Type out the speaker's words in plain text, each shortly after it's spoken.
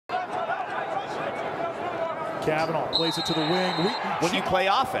Kavanagh plays it to the wing. When you play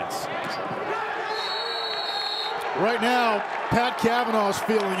offense. Right now, Pat Kavanagh's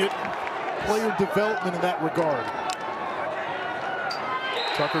feeling it. Player development in that regard.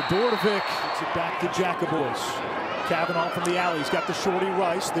 Tucker Dordovic gets it back to Jacobois. Kavanagh from the alley. He's got the shorty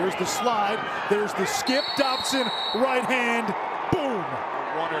Rice. There's the slide. There's the skip. Dobson, right hand. Boom.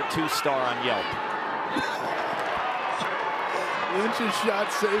 1 or 2 star on Yelp. Lynch's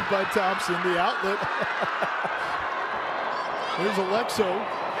shot saved by Thompson. The outlet. There's Alexo.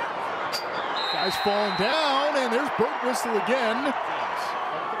 Guy's falling down, and there's Burt Whistle again.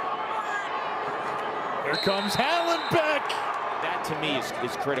 Here comes Hallenbeck. That to me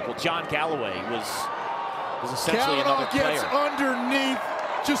is critical. John Galloway was essentially Kavanagh another player. gets underneath,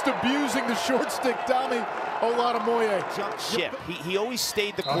 just abusing the short stick dummy. Oladamoye. Jump ship. He always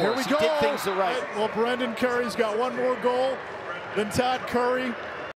stayed the course. Here we go. He did things the right. Well, Brendan Curry's got one more goal than Todd Curry.